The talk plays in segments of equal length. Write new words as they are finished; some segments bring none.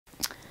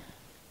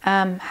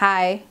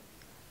Hi,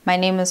 my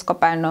name is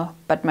Kopano,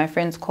 but my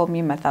friends call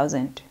me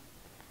 1000.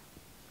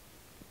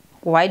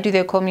 Why do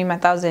they call me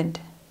 1000?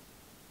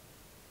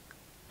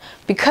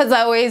 Because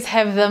I always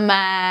have the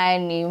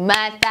money,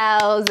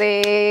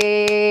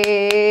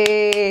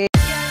 1000.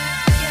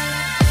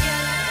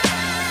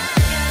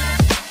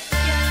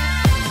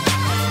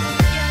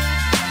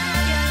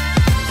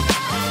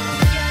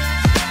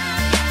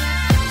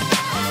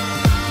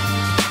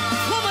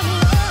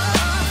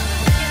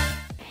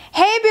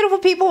 Beautiful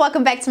people,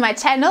 welcome back to my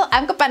channel.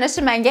 I'm Kopano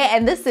Shimange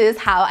and this is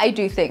How I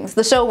Do Things,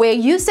 the show where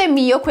you send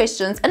me your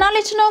questions and I'll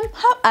let you know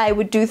how I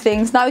would do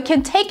things. Now you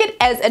can take it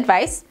as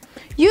advice,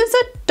 use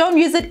it, don't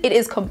use it, it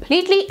is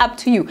completely up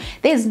to you.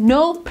 There's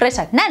no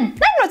pressure, none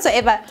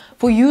whatsoever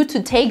for you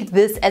to take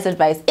this as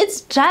advice.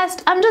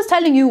 I'm just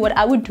telling you what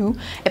I would do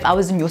if I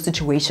was in your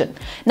situation.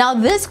 Now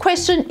this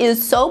question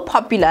is so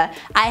popular.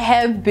 I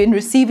have been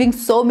receiving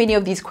so many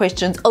of these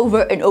questions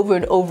over and over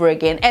and over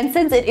again, and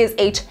since it is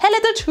a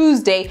Chelete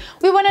Tuesday,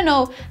 we want to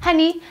know,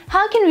 honey,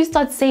 how can we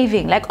start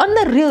saving? Like on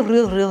the real.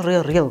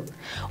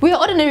 We are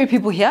ordinary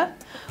people here.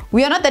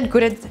 We are not that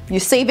good at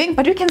saving,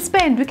 but we can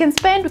spend. I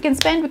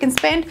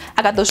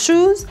got the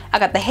shoes, I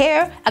got the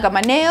hair, I got my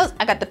nails,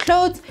 I got the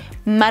clothes.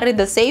 Mari,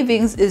 the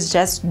savings is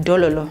just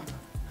dololo.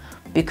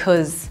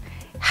 Because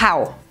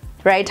how?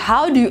 Right?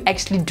 How do you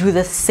actually do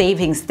the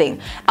savings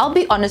thing? I'll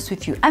be honest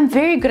with you, I'm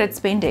very good at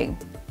spending.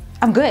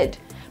 I'm good.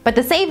 But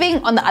the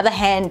saving, on the other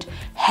hand,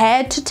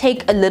 had to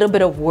take a little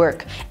bit of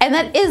work. And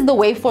that is the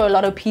way for a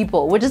lot of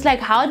people. We're just like,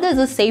 how does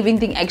the saving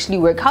thing actually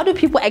work? How do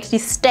people actually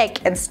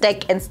stack and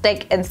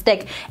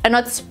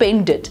not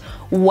spend it?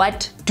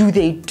 What do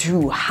they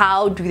do?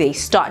 How do they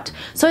start?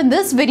 So in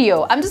this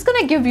video, I'm just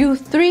gonna give you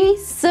 3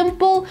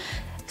 simple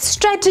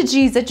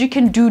strategies that you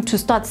can do to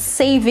start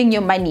saving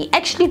your money,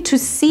 actually to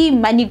see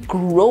money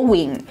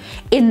growing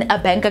in a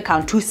bank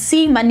account, to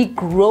see money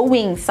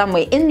growing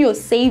somewhere in your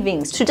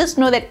savings, to just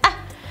know that,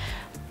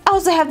 I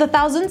also have the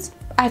thousands.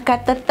 I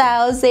got the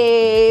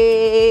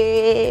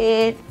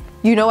 1000.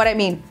 You know what I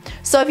mean?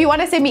 So if you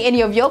want to send me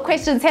any of your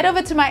questions, head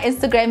over to my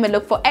Instagram and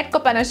look for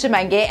 @Kopano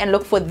Shimange and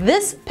look for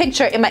this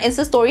picture in my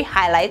Insta story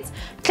highlights.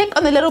 Click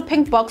on the little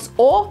pink box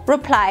or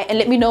reply and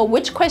let me know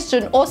which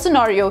question or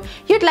scenario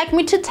you'd like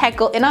me to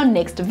tackle in our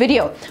next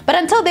video. But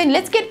until then,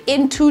 let's get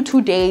into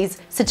today's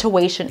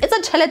situation. It's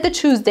a Chelete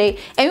Tuesday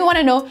and we want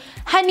to know,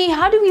 honey,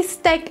 how do we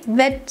stack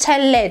that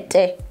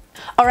Chelete?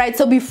 Alright,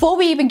 so before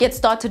we even get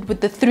started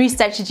with the 3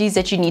 strategies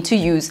that you need to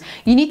use,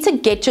 you need to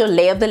get your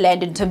lay of the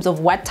land in terms of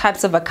what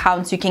types of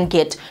accounts you can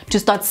get to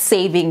start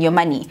saving your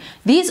money.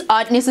 These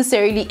aren't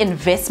necessarily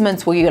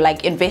investments where you're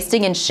like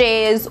investing in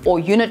shares or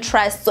unit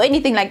trusts or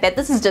anything like that.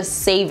 This is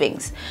just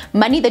savings.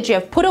 Money that you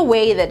have put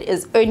away that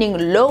is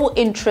earning low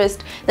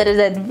interest, that is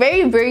at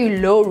very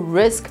low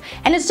risk,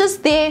 and it's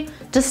just there,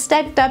 just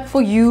stacked up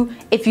for you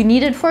if you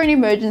need it for an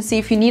emergency,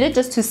 if you need it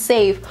just to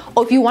save,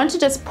 or if you want to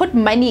just put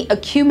money,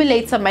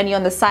 accumulate some money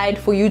on the side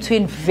for you to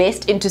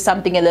invest into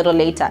something a little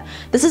later.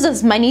 This is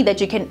just money that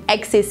you can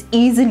access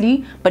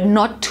easily, but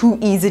not too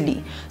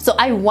easily. So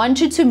I want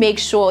you to make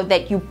sure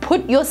that you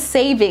put your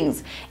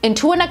savings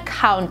into an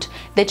account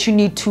that you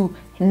need to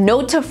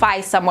notify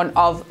someone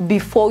of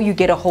before you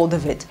get a hold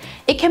of it.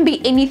 It can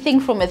be anything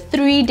from a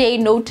 3-day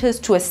notice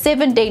to a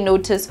 7-day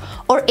notice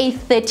or a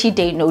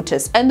 30-day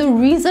notice. And the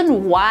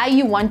reason why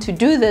you want to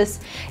do this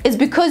is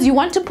because you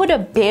want to put a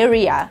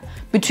barrier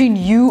between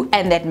you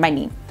and that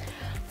money.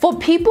 For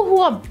people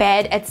who are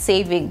bad at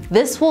saving,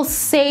 this will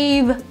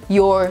save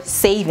your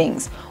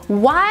savings.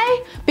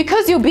 Why?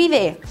 Because you'll be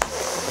there.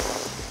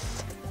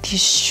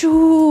 These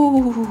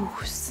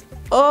shoes.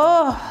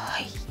 Oh,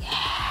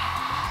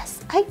 yes.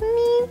 I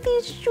need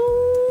these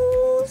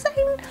shoes.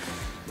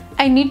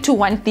 I need to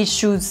want these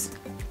shoes.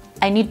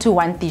 I need to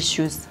want these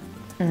shoes.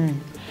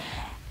 And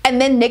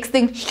then next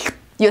thing,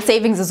 your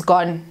savings is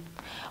gone.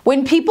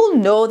 When people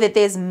know that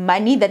there's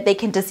money that they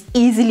can just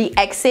easily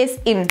access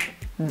in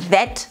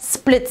that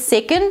split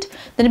second,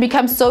 then it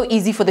becomes so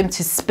easy for them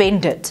to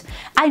spend it.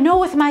 I know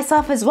with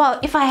myself as well,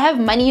 if I have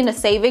money in a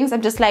savings,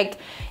 I'm just like,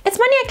 it's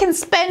money I can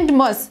spend,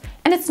 Moss.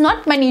 And it's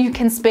not money you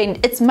can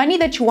spend, it's money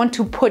that you want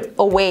to put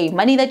away,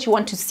 money that you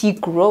want to see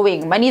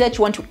growing, money that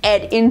you want to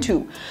add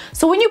into.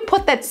 So when you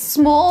put that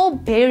small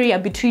barrier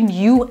between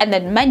you and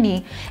that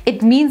money,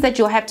 it means that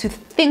you'll have to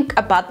think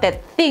about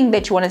that thing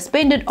that you want to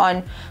spend it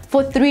on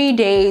for 3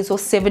 days or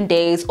 7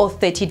 days or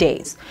 30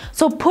 days.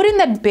 So putting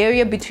that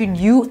barrier between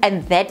you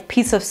and that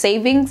piece of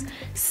savings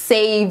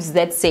saves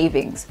that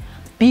savings.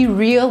 Be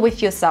real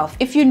with yourself.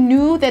 If you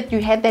knew that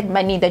you had that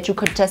money that you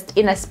could just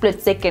in a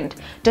split second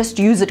just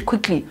use it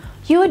quickly,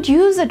 you would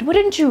use it,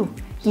 wouldn't you?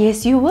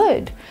 Yes, you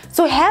would.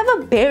 So have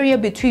a barrier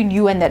between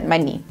you and that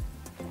money.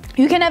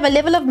 You can have a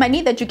level of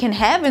money that you can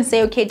have and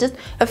say, okay, just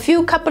a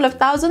couple of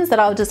thousands that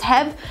I'll just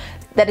have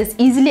that is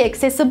easily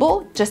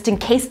accessible just in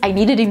case I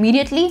need it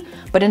immediately.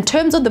 But in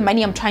terms of the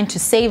money I'm trying to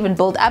save and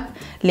build up,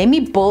 let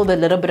me build a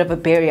little bit of a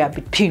barrier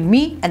between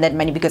me and that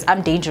money because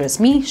I'm dangerous.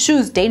 Me,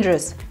 shoes,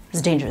 dangerous.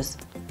 It's dangerous.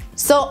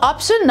 So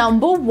option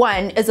number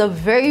 1 is a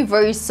very,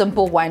 very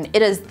simple one.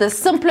 It is the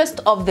simplest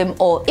of them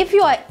all. If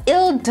you are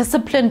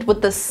ill-disciplined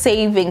with the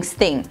savings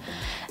thing,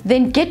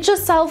 then get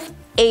yourself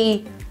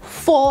a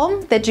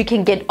form that you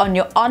can get on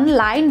your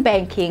online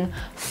banking,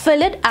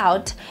 fill it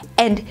out,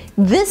 and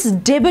this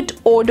debit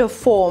order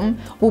form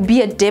will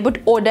be a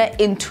debit order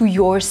into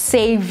your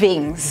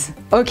savings.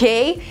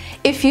 Okay,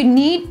 if you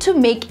need to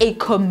make a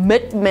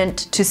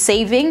commitment to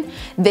saving,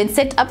 then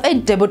set up a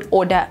debit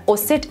order or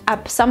set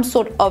up some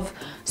sort of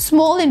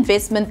small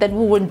investment that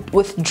will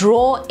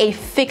withdraw a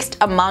fixed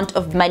amount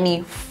of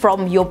money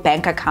from your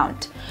bank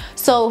account.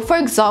 So for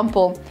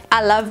example,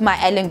 I love my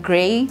Ellen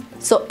Gray.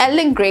 So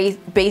Ellen Gray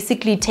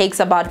basically takes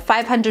about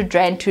 500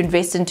 Rand to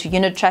invest into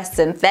unit trusts,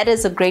 and that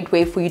is a great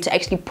way for you to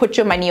actually put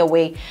your money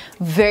away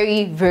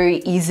very, very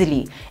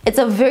easily. It's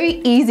a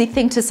very easy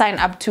thing to sign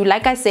up to.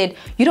 Like I said,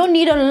 you don't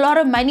need a lot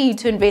of money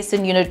to invest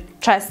in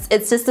unit trusts.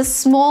 It's just a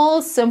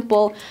small,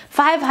 simple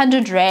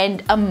 500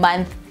 Rand a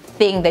month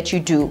thing that you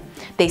do.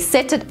 They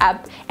set it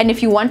up, and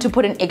if you want to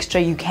put in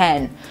extra, you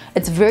can.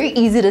 It's very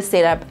easy to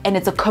set up, and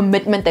it's a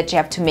commitment that you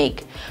have to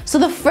make. So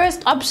the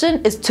first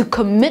option is to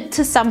commit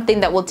to something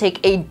that will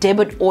take a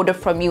debit order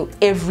from you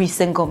every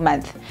single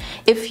month.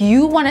 If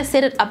you want to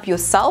set it up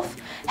yourself,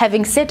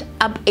 having set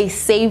up a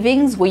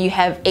savings where you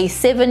have a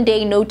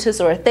 7-day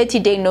notice or a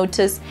 30-day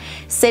notice,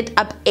 set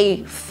up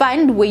a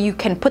fund where you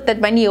can put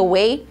that money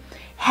away,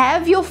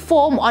 have your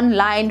form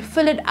online,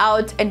 fill it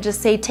out, and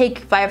just say take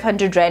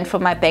 500 Rand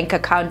from my bank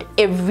account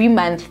every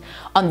month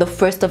on the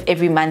 1st of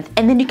every month,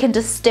 and then you can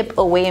just step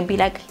away and be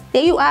like,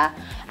 there you are,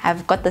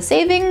 I've got the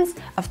savings,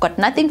 I've got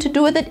nothing to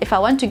do with it. If I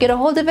want to get a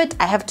hold of it,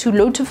 I have to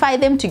notify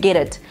them to get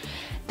it.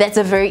 That's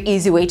a very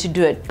easy way to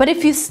do it. But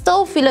if you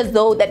still feel as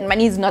though that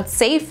money is not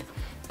safe,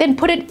 then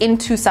put it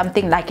into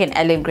something like an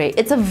Ellen Gray.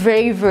 It's a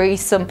very, very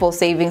simple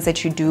savings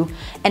that you do,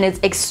 and it's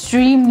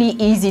extremely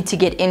easy to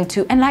get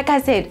into. And like I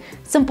said,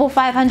 simple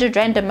 500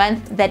 Rand a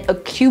month that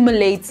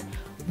accumulates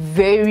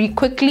very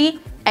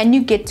quickly, and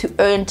you get to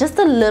earn just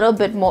a little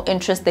bit more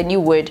interest than you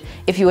would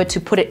if you were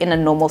to put it in a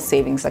normal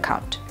savings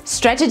account.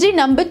 Strategy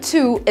number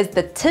 2 is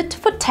the tit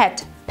for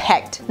tat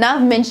pact. Now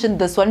I've mentioned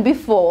this one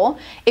before.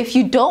 If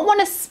you don't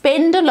want to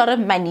spend a lot of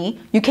money,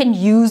 you can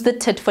use the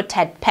tit for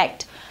tat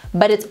pact,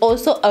 but it's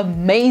also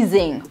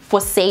amazing for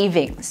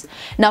savings.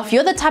 Now, if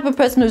you're the type of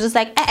person who's just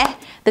like,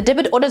 the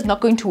debit order is not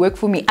going to work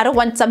for me. I don't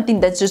want something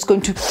that's just going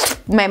to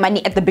my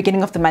money at the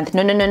beginning of the month.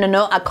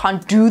 No, I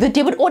can't do the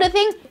debit order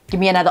thing. Give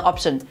me another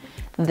option.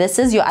 This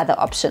is your other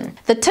option.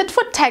 The tit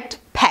for tat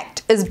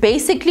pact is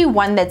basically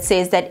one that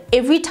says that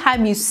every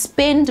time you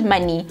spend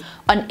money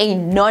on a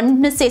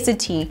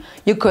non-necessity,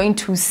 you're going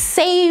to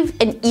save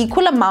an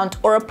equal amount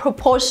or a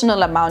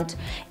proportional amount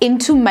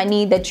into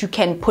money that you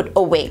can put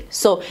away.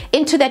 So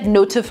into that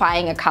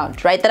notifying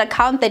account, right? That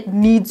account that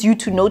needs you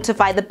to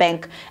notify the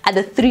bank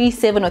either 3,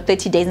 7, or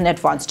 30 days in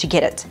advance to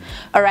get it.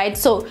 All right,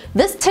 so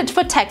this tit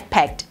for tat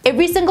pact,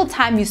 every single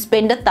time you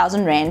spend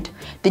 1,000 Rand,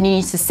 then you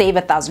need to save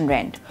 1,000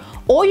 Rand.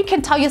 Or you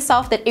can tell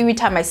yourself that every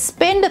time I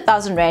spend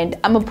 1,000 Rand,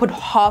 I'm gonna put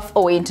half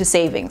away into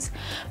savings.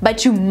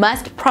 But you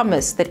must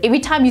promise that every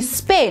time you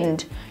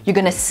spend, you're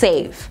gonna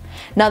save.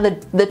 Now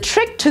the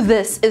trick to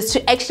this is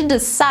to actually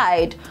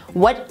decide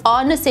what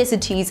are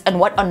necessities and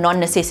what are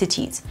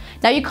non-necessities.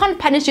 Now you can't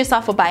punish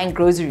yourself for buying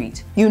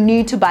groceries. You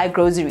need to buy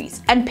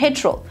groceries and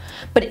petrol.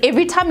 But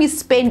every time you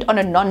spend on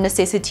a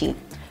non-necessity,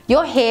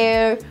 your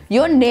hair,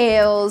 your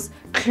nails,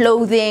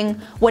 clothing,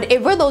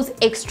 whatever those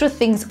extra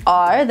things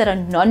are that are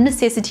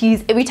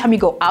non-necessities, every time you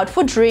go out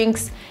for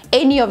drinks,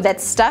 any of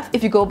that stuff,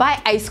 if you go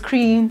buy ice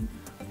cream,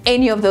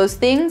 any of those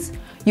things,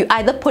 you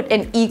either put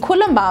an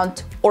equal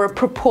amount or a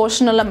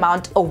proportional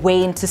amount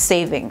away into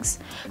savings.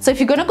 So if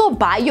you're gonna go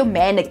buy your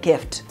man a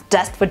gift,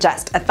 just for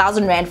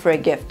 1,000 Rand for a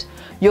gift,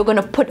 you're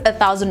gonna put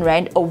 1,000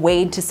 Rand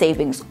away into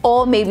savings,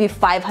 or maybe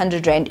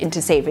 500 Rand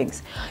into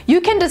savings.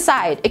 You can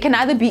decide. It can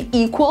either be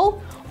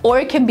equal or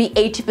it can be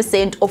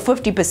 80% or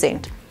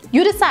 50%.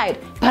 You decide.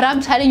 But I'm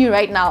telling you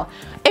right now,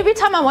 every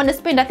time I want to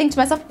spend, I think to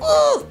myself,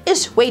 oh,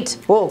 wait,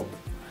 whoa.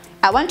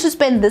 I want to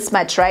spend this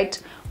much, right?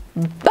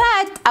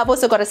 But I've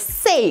also got to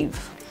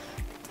save.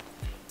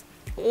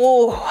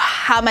 Oh,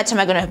 how much am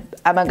I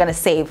gonna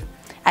save?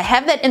 I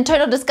have that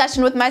internal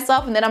discussion with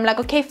myself, and then I'm like,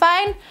 okay,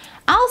 fine.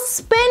 I'll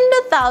spend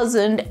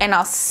 1,000 and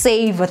I'll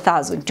save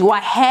 1,000. Do I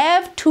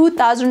have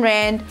 2,000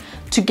 Rand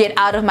to get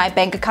out of my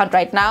bank account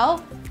right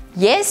now?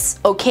 Yes,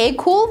 okay,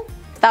 cool.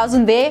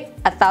 1,000 there,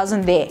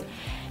 1,000 there.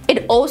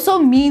 It also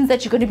means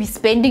that you're going to be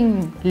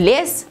spending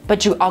less,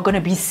 but you are going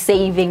to be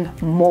saving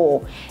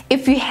more.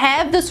 If you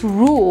have this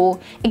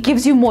rule, it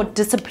gives you more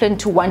discipline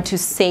to want to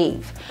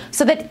save.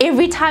 So that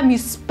every time you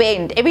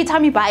spend, every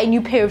time you buy a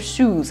new pair of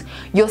shoes,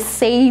 you're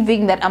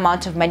saving that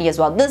amount of money as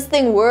well. This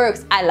thing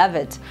works. I love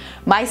it.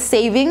 My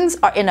savings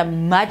are in a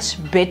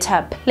much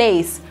better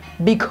place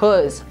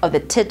because of the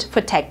tit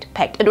for tat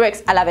pact. It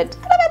works. I love it.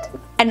 I love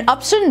it. And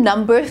option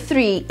number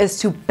 3 is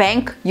to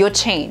bank your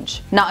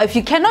change. Now, if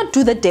you cannot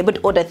do the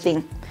debit order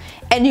thing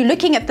and you're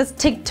looking at this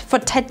tit for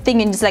tat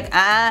thing and it's like,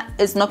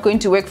 it's not going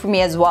to work for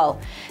me as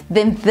well,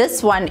 then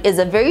this one is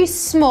a very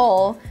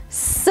small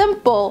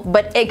simple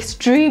but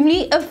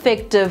extremely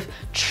effective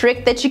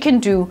trick that you can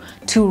do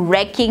to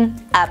racking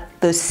up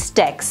the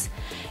stacks.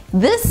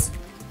 There's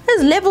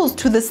levels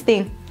to this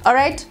thing, all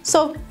right?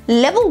 So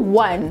level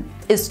 1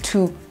 is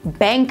to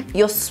bank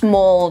your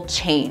small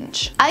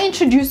change. I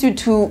introduce you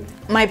to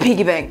my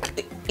piggy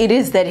bank. It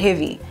is that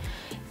heavy.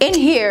 In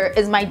here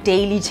is my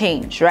daily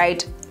change,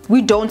 right?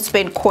 We don't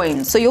spend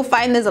coins. So you'll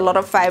find there's a lot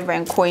of 5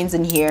 Rand coins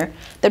in here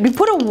that we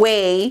put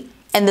away,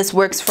 and this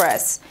works for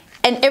us.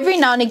 And every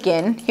now and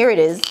again, here it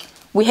is,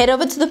 we head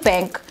over to the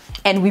bank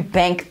and we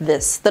bank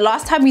this. The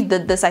last time we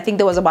did this, I think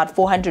there was about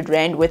 400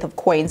 Rand worth of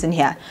coins in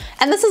here.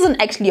 And this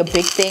isn't actually a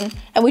big thing,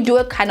 and we do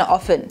it kind of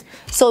often.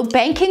 So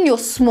banking your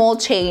small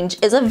change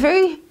is a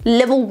very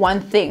level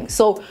 1 thing.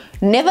 So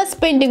never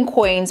spending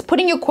coins,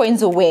 putting your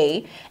coins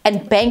away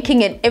and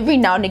banking it every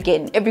now and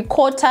again, every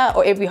quarter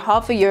or every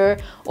half a year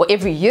or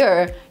every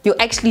year,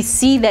 you'll actually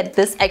see that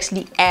this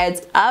actually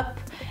adds up.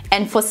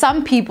 And for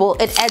some people,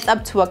 it adds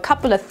up to a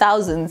couple of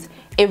thousands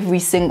every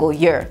single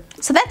year.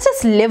 So that's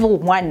just level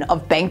 1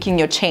 of banking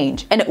your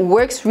change. And it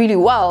works really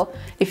well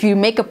if you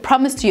make a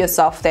promise to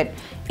yourself that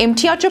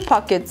empty out your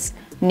pockets,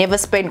 never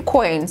spend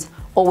coins,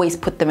 always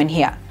put them in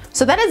here.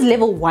 So that is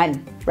level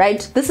 1,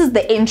 right? This is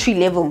the entry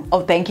level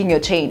of banking your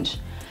change.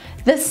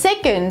 The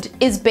second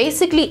is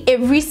basically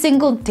every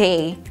single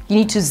day, you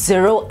need to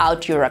zero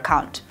out your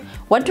account.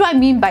 What do I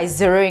mean by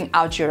zeroing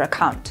out your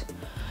account?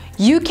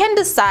 You can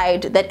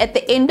decide that at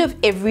the end of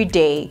every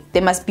day,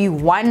 there must be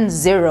 1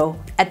 0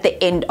 at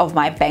the end of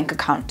my bank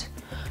account.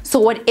 So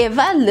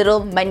whatever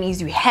little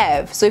monies you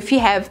have, so if you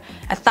have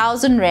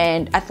 1,000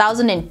 Rand,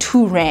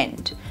 1,002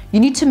 Rand, you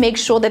need to make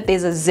sure that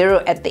there's a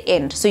 0 at the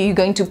end. So you're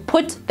going to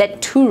put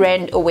that 2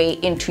 Rand away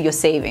into your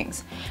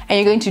savings. And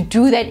you're going to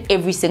do that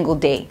every single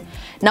day.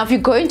 Now, if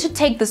you're going to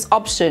take this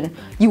option,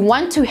 you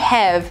want to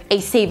have a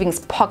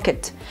savings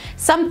pocket,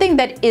 something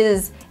that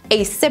is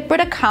a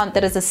separate account,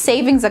 that is a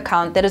savings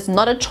account, that is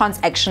not a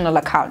transactional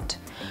account.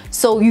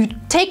 So you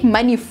take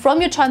money from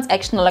your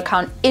transactional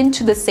account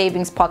into the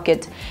savings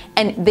pocket,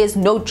 and there's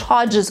no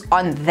charges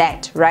on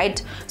that,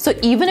 right? So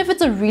even if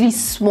it's a really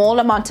small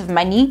amount of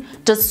money,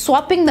 just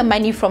swapping the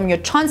money from your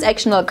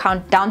transactional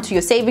account down to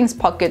your savings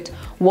pocket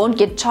won't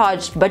get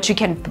charged, but you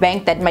can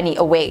bank that money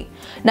away.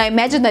 Now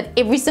imagine that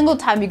every single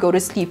time you go to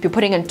sleep, you're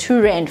putting in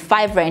 2 Rand,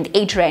 5 Rand,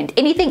 8 Rand,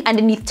 anything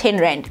underneath 10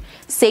 Rand,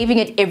 saving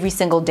it every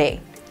single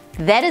day.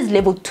 That is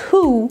level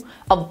 2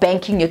 of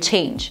banking your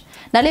change.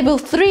 Now level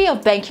 3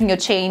 of banking your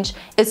change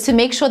is to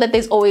make sure that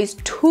there's always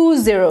 2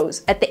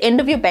 zeros at the end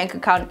of your bank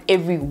account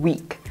every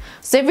week.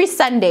 So every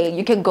Sunday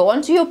you can go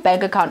onto your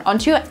bank account,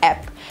 onto your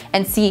app,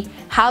 and see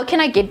how can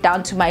I get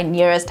down to my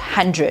nearest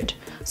 100.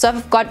 So if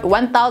I've got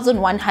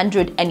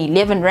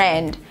 1,111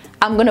 Rand,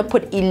 I'm gonna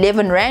put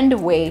 11 Rand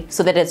away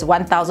so that it's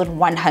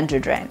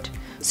 1,100 Rand.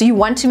 So you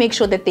want to make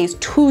sure that there's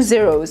 2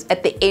 zeros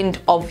at the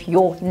end of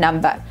your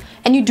number.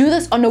 And you do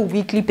this on a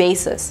weekly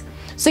basis.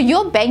 So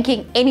you're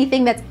banking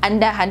anything that's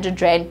under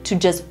 100 Rand to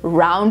just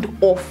round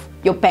off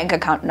your bank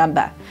account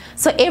number.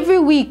 So every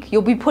week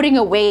you'll be putting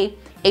away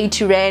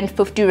 80 Rand,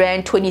 50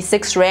 Rand,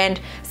 26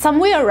 Rand,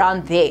 somewhere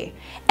around there.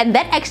 And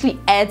that actually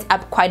adds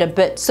up quite a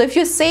bit. So if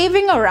you're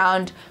saving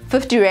around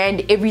 50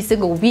 Rand every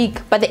single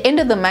week, by the end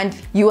of the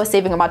month, you are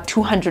saving about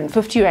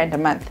 250 Rand a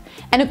month.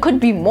 And it could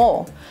be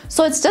more.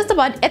 So it's just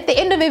about at the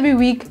end of every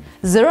week,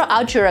 zero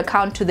out your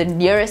account to the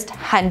nearest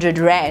 100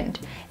 Rand.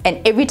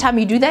 And every time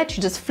you do that,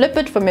 you just flip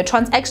it from your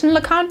transactional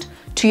account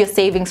to your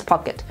savings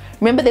pocket.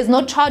 Remember, there's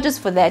no charges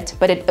for that,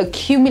 but it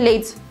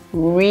accumulates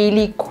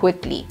really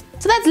quickly.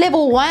 So that's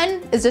level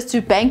 1, is just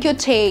to bank your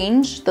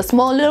change, the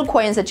small little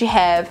coins that you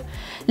have.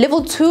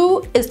 Level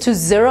 2 is to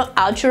zero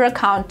out your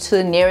account to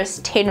the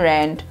nearest 10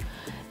 Rand.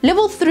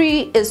 Level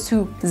 3 is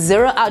to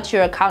zero out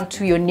your account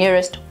to your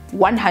nearest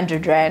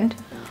 100 Rand.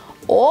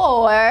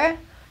 Or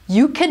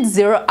you could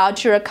zero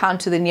out your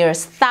account to the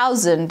nearest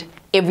 1,000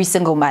 every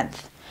single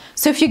month.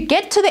 So if you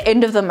get to the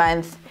end of the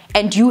month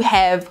and you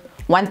have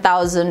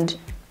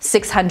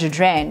 1,600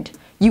 Rand,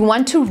 you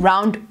want to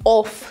round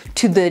off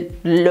to the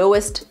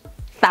lowest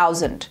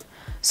 1,000.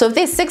 So if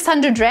there's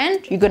 600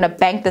 Rand, you're gonna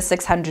bank the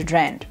 600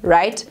 Rand,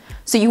 right?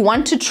 So you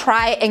want to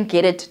try and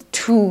get it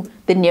to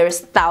the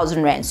nearest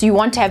 1,000 Rand. So you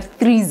want to have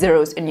 3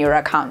 zeros in your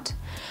account.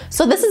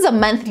 So this is a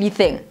monthly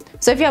thing.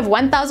 So if you have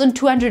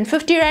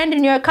 1,250 Rand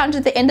in your account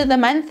at the end of the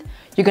month,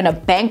 you're gonna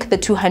bank the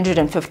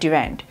 250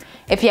 Rand.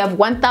 If you have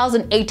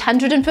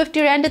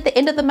 1,850 Rand at the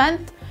end of the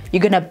month,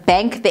 you're gonna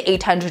bank the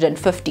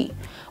 850.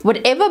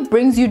 Whatever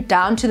brings you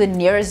down to the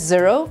nearest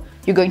zero,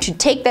 you're going to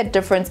take that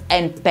difference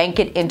and bank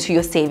it into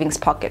your savings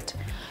pocket.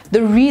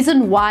 The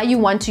reason why you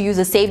want to use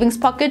a savings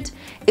pocket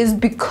is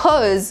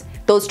because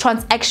those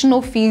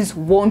transactional fees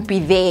won't be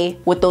there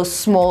with those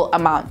small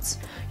amounts.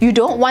 You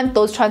don't want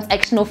those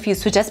transactional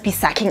fees to just be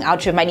sucking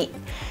out your money.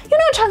 You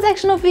know,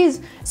 transactional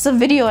fees, it's a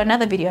video,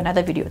 another video,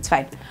 it's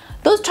fine.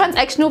 Those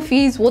transactional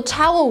fees will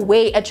chow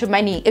away at your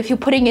money if you're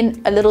putting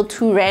in a little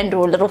 2 Rand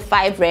or a little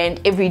 5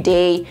 Rand every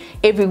day,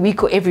 every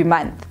week, or every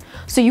month.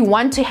 So you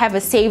want to have a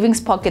savings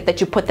pocket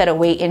that you put that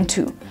away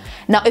into.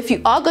 Now, if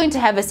you are going to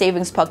have a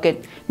savings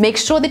pocket, make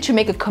sure that you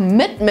make a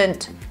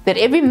commitment that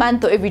every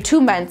month or every 2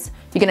 months,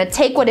 you're going to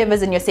take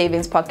whatever's in your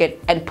savings pocket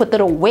and put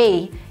that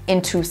away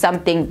into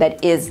something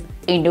that is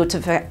a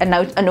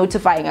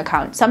notifying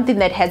account, something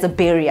that has a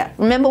barrier.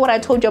 Remember what I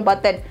told you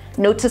about that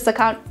notice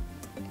account?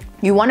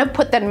 You want to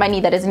put that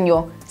money that is in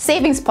your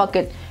savings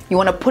pocket, you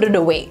want to put it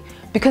away.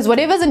 Because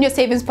whatever's in your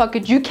savings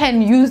pocket, you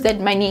can use that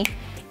money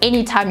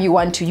anytime you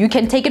want to. You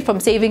can take it from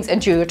savings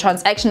into your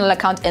transactional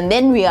account, and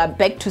then we are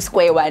back to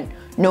square one.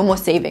 No more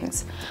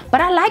savings.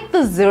 But I like the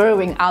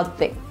zeroing out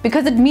thing,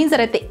 because it means that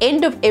at the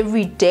end of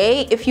every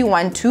day, if you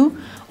want to,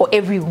 or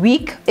every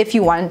week if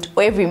you want,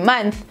 or every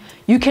month,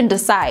 you can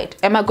decide,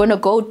 am I going to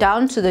go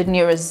down to the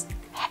nearest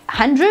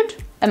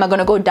 100? Am I going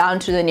to go down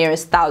to the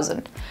nearest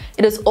 1,000?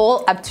 It is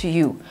all up to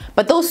you.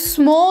 But those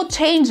small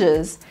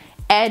changes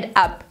add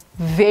up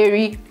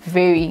very,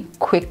 very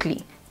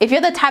quickly. If you're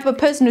the type of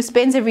person who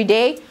spends every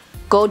day,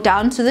 go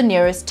down to the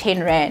nearest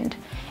 10 Rand.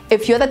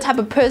 If you're the type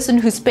of person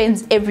who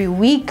spends every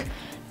week,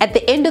 at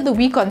the end of the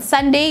week on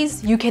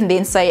Sundays, you can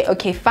then say,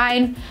 okay,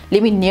 fine,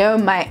 let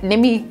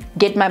me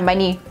get my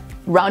money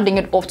rounding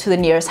it off to the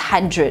nearest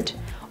 100.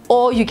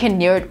 Or you can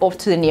near it off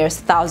to the nearest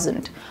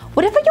 1,000.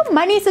 Whatever your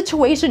money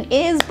situation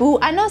is, boo.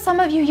 I know some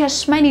of you, you're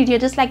shmoney, you're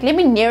just like, let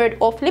me near it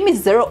off, let me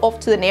zero off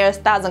to the nearest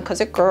 1,000 because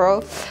your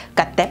girl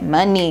got that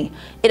money.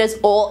 It is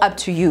all up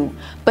to you.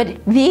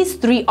 But these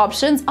 3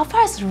 options are for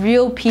us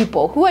real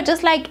people who are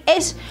just like,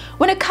 ish,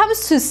 when it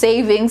comes to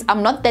savings,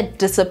 I'm not that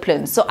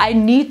disciplined. So I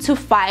need to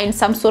find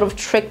some sort of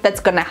trick that's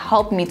gonna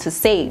help me to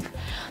save.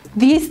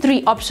 These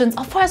 3 options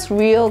are for us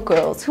real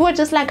girls who are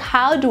just like,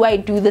 how do I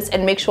do this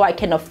and make sure I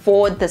can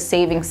afford the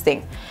savings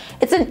thing?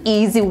 It's an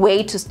easy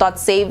way to start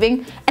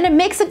saving, and it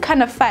makes it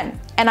kind of fun.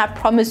 And I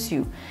promise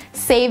you,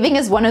 saving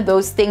is one of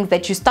those things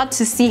that you start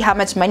to see how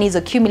much money is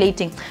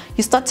accumulating.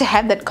 You start to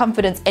have that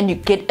confidence and you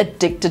get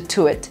addicted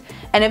to it.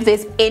 And if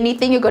there's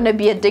anything you're gonna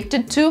be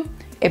addicted to,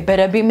 it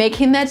better be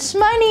making that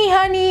money,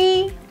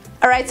 honey.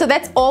 Alright, so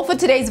that's all for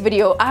today's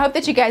video. I hope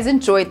that you guys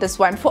enjoyed this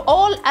one. For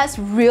all us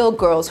real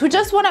girls who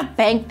just want to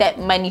bank that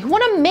money, who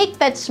want to make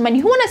that money,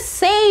 who want to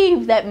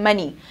save that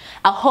money,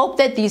 I hope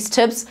that these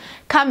tips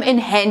come in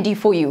handy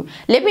for you.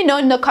 Let me know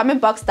in the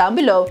comment box down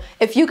below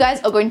if you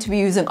guys are going to be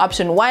using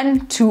option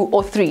 1, 2,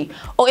 or 3.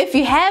 Or if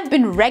you have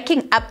been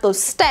racking up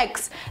those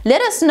stacks,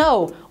 let us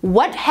know.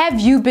 What have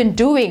you been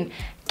doing?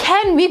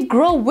 Can we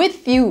grow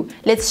with you?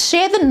 Let's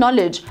share the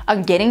knowledge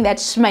on getting that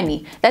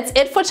shmoney. That's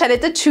it for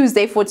Chaleta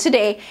Tuesday for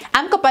today.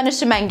 I'm Kopano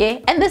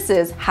Shimange, and this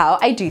is how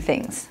I do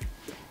things.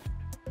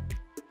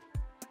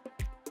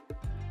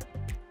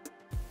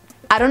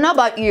 I don't know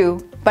about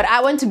you, but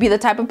I want to be the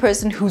type of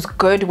person who's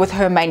good with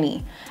her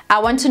money. I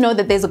want to know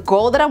that there's a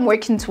goal that I'm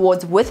working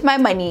towards with my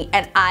money,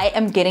 and I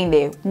am getting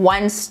there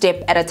one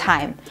step at a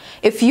time.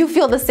 If you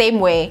feel the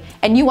same way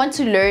and you want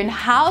to learn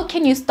how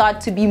can you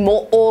start to be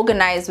more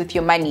organized with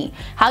your money,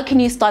 how can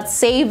you start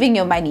saving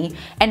your money,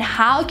 and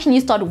how can you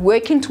start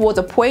working towards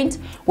a point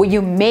where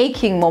you're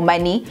making more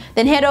money,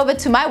 then head over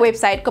to my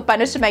website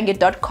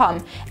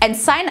kopanoshimange.com and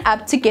sign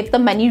up to get the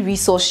money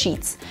resource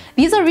sheets.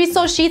 These are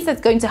resource sheets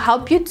that's going to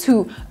help you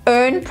to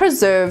earn,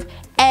 preserve,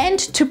 and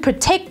to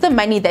protect the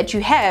money that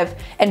you have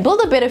and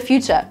build a better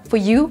future for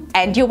you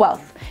and your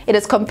wealth. It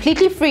is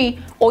completely free.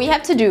 All you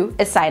have to do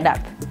is sign up.